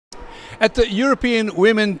At the European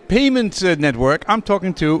Women Payment Network, I'm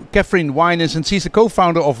talking to Catherine Wyness, and she's the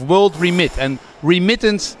co-founder of WorldRemit. And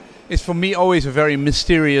remittance is for me always a very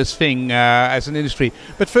mysterious thing as an industry.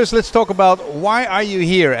 But first, let's talk about why are you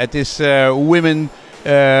here at this European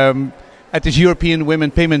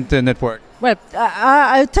Women Payment Network? Well,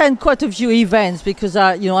 I attend quite a few events because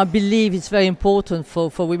I believe it's very important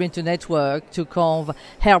for women to network, to kind of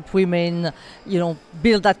help women,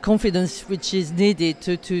 build that confidence which is needed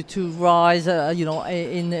to rise,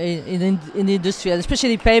 in the industry, and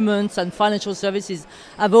especially payments and financial services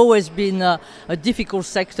have always been a difficult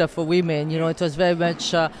sector for women. It was very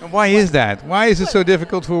much. Why is that? Why is it so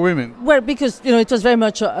difficult for women? Well, because it was very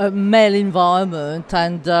much a male environment,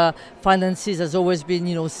 and finances has always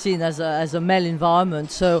been seen as a male environment,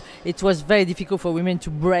 so it was very difficult for women to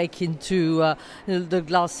break into the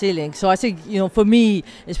glass ceiling. So I think for me,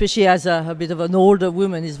 especially as a bit of an older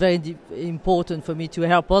woman, it's very important for me to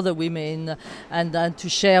help other women and to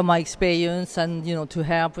share my experience and to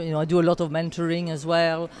help. I do a lot of mentoring as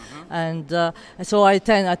well, and so I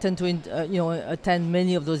tend to attend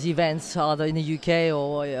many of those events, either in the UK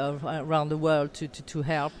or around the world, to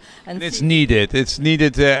help. And it's needed. It's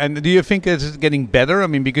needed. And do you think it's getting better? I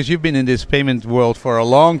mean, because you've been in this payment world for a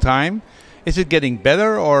long time, is it getting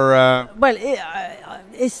better or? Well,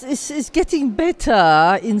 it's getting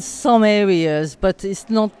better in some areas, but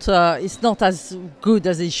it's not as good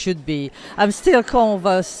as it should be. I'm still kind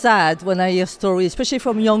of sad when I hear stories, especially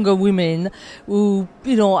from younger women who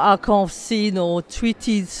are kind of seen or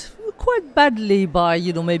treated quite badly by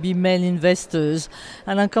maybe male investors,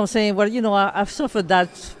 and I'm kind of saying, well, I've suffered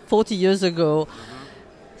that 40 years ago.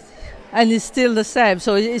 And it's still the same.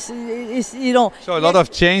 So it's So a lot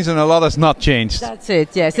of change and a lot has not changed. That's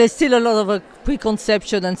it. Yes, there's still a lot of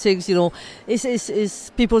preconception and things. It's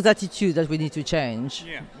people's attitude that we need to change.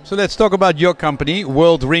 Yeah. So let's talk about your company,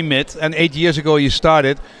 WorldRemit. And 8 years ago you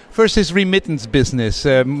started. First is remittance business,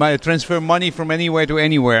 transfer money from anywhere to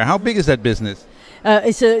anywhere. How big is that business?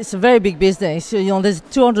 It's a very big business. There's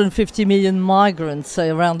 250 million migrants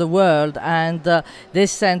around the world, and they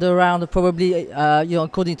send around probably,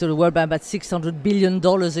 according to the World Bank, about $600 billion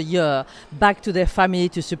a year back to their family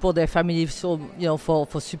to support their family. So,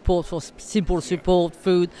 for support, for simple support,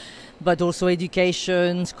 food, but also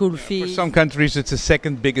education, school fees. For some countries, it's the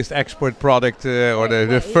second biggest export product, or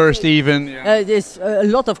the first even. There's a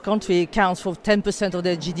lot of countries accounts for 10% of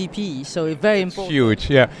their GDP, so it's very important. Huge,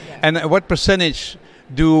 yeah. And what percentage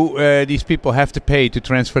do these people have to pay to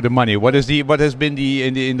transfer the money? What has been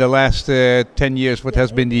in the last 10 years? What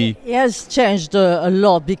has been the? It has changed a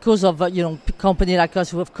lot because of company like us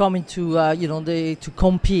who have come into to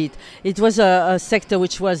compete. It was a sector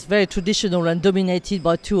which was very traditional and dominated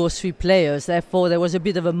by 2 or 3 players. Therefore, there was a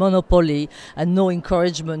bit of a monopoly and no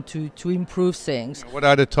encouragement to improve things. What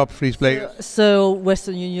are the top 3 players? So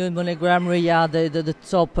Western Union, MoneyGram, the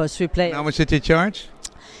top 3 players. How much did they charge?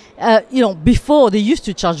 Before they used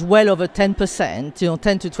to charge well over 10%,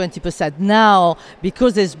 10 to 20%. Now,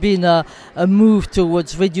 because there's been a move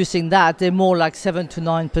towards reducing that, they're more like 7 to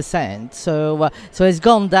 9%. So it's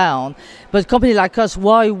gone down. But a company like us,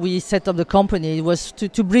 why we set up the company was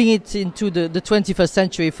to bring it into the 21st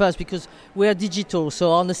century first, because we are digital.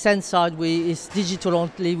 So on the send side, it's digital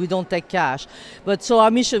only. We don't take cash. But so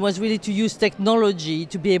our mission was really to use technology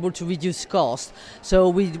to be able to reduce costs. So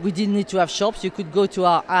we didn't need to have shops. You could go to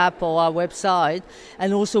our app or our website,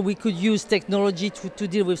 and also we could use technology to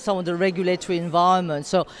deal with some of the regulatory environment.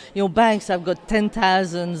 So banks have got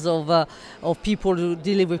 10,000s of people who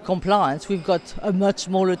deal with compliance. We've got a much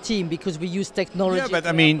smaller team because we use technology. Yeah, but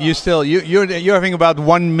I mean, you're having about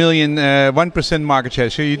 1% market share.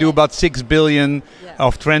 So you do about 6 billion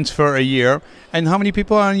of transfer a year. And how many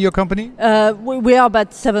people are in your company? We are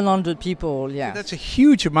about 700 people. Yeah, so that's a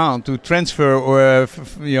huge amount to transfer,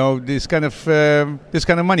 this kind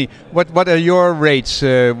of money. What are your rates?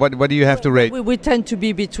 What do you have to rate? We tend to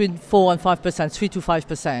be between 4 and 5%, 3 to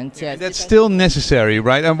 5%. Yeah, that's still necessary,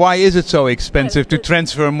 right? And why is it so expensive to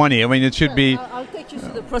transfer money? I mean, it should be. I'll take you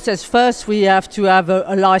through the process. First, we have to have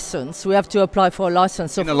a license. We have to apply for a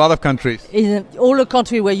license. So in a lot of countries. In all the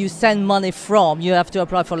countries where you send money from, you have to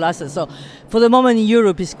apply for a license. So for the moment in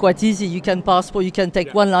Europe, it's quite easy. You can passport, you can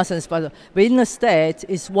take one license, but in the States,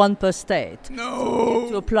 it's one per state. No.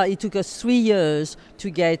 So to apply, it took us 3 years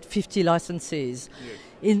to get 50 licenses. Yes.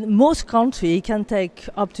 In most countries, it can take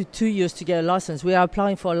up to 2 years to get a license. We are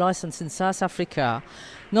applying for a license in South Africa.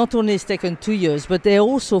 Not only it's taken 2 years, but they're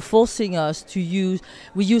also forcing us to use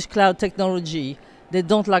cloud technology They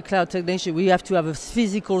don't like cloud technology. We have to have a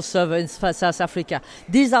physical server in South Africa.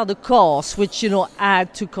 These are the costs which,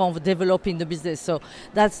 add to kind of developing the business. So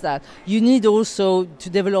that's that. You need also to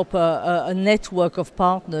develop a network of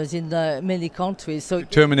partners in many countries. So to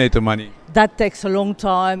terminate the money. That takes a long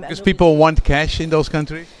time. Because people want cash in those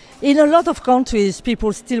countries? In a lot of countries,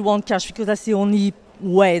 people still want cash because that's the only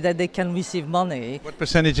way that they can receive money. What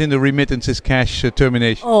percentage in the remittance is cash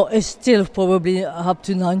termination? Oh, it's still probably up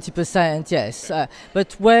to 90%, yes.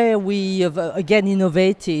 But where we have again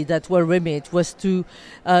innovated at WorldRemit was to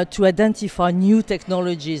identify new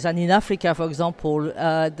technologies. And in Africa, for example,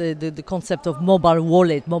 the concept of mobile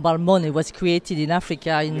wallet, mobile money was created in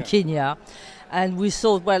Africa, in Kenya. And we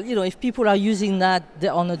thought, well, if people are using that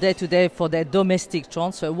on a day-to-day for their domestic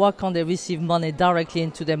transfer, why can't they receive money directly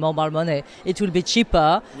into their mobile money? It will be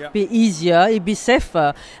cheaper, be easier, it'll be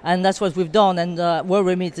safer. And that's what we've done. And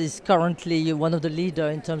WorldRemit is currently one of the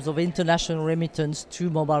leaders in terms of international remittance to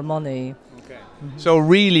mobile money. Okay. So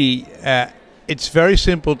really, it's very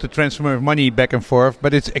simple to transfer money back and forth,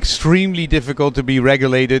 but it's extremely difficult to be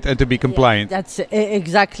regulated and to be compliant. Yeah, that's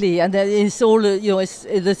exactly, and it's all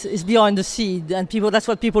it's behind the scene, and that's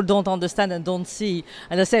what people don't understand and don't see.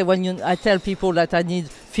 And I say I tell people that I need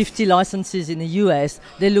 50 licenses in the US,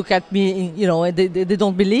 they look at me, they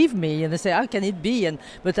don't believe me, and they say, "How can it be?"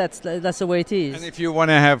 But that's the way it is. And if you want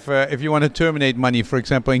to have, if you want to terminate money, for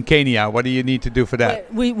example, in Kenya, what do you need to do for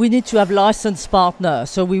that? We need to have licensed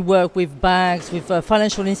partners. So we work with banks, with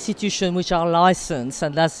financial institutions which are licensed,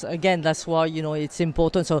 and that's why it's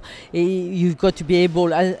important. So you've got to be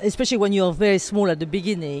able, especially when you're very small at the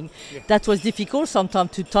beginning, that was difficult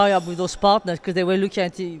sometimes to tie up with those partners because they were looking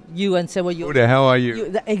at you and say, "Well, who the hell are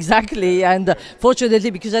you?" Exactly, and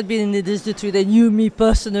fortunately, because I'd been in the industry, they knew me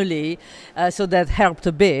personally, so that helped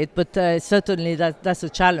a bit. But certainly, that's a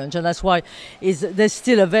challenge, and that's why there's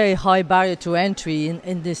still a very high barrier to entry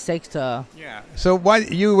in this sector. Yeah. So why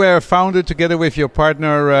you were founded together with your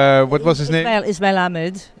partner? What was his name? Ismail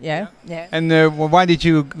Ahmed. Yeah. And why did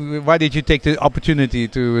you take the opportunity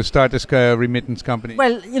to start this remittance company?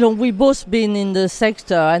 Well, we both been in the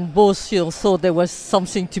sector and both thought there was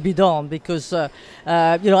something to be done because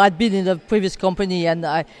I'd been in the previous company and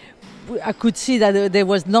I could see that there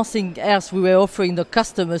was nothing else we were offering the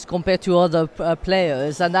customers compared to other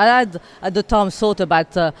players. And I had at the time thought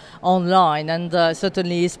about online, and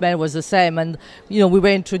certainly Ismail was the same. And we were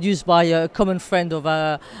introduced by a common friend of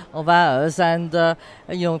ours, and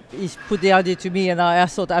he put the idea to me, and I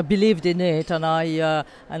thought I believed in it, and I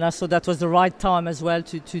thought that was the right time as well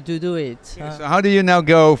to do it. Yeah, so how do you now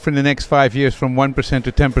go for the next 5 years from 1%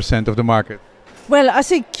 to 10% of the market? Well, I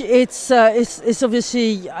think it's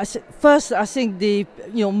obviously first. I think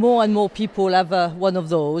more and more people have one of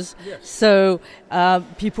those, so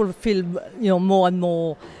people feel more and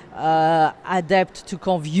more adept to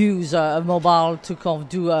kind of use a mobile to kind of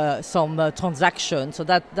do some transaction. So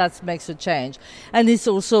that makes a change, and it's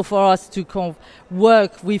also for us to kind of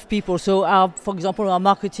work with people. So for example, our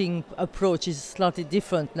marketing approach is slightly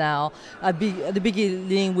different now. At the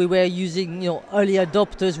beginning, we were using early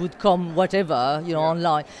adopters would come whatever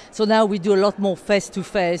online. So now we do a lot more face to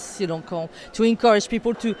face. To encourage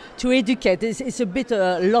people to educate. It's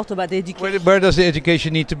a lot about education. Where does the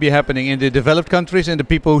education need to be happening? In the developed countries and the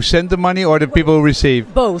people who send the money, or the people who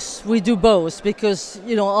receive? Both. We do both because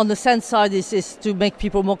on the send side is to make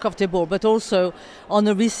people more comfortable, but also on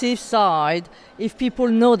the receive side, if people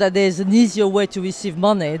know that there's an easier way to receive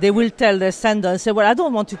money, they will tell their sender and say, "Well, I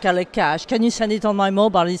don't want to collect cash. Can you send it on my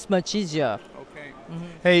mobile? It's much easier." Okay. Mm-hmm.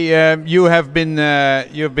 Hey, you have been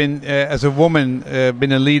as a woman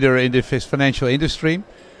been a leader in the financial industry.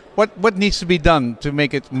 What needs to be done to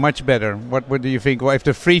make it much better? What do you think? Well, if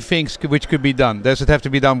the three things which could be done, does it have to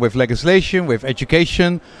be done with legislation, with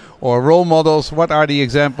education, or role models? What are the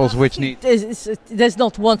examples which need? There's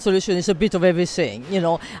not one solution. It's a bit of everything.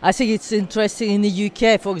 I think it's interesting. In the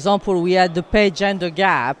UK, for example, we had the pay gender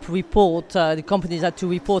gap report. The companies had to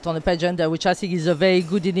report on the pay gender, which I think is a very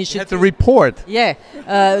good initiative. You had to report. Yeah,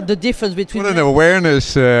 the difference between. What an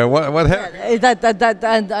awareness! What happened?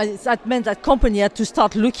 That meant that company had to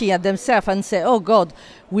start looking at themselves and say, "Oh God,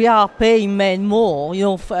 we are paying men more."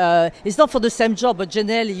 It's not for the same job, but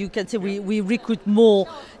generally you can say we recruit more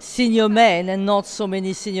senior men and not so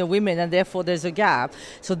many senior women, and therefore there's a gap.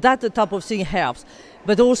 So that the type of thing helps.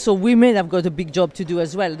 But also women have got a big job to do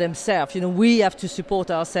as well themselves. We have to support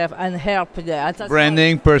ourselves and help.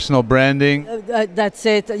 Branding, personal branding. That's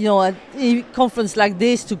it. A conference like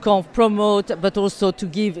this to promote, but also to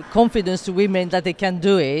give confidence to women that they can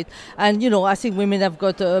do it. And I think women have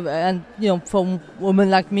got, for women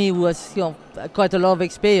like like me who has quite a lot of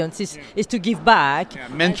experience is to give back. Yeah,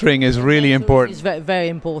 mentoring is really important. It's very, very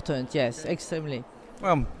important, yes, extremely.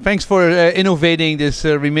 Well, thanks for innovating this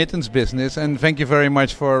remittance business, and thank you very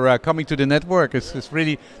much for coming to the network.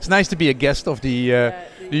 It's nice to be a guest of the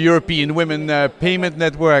European Women Payment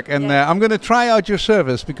Network, and I'm going to try out your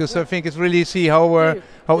service because I think it's really see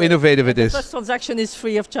how innovative it is. The first transaction is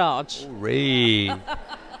free of charge. Hooray.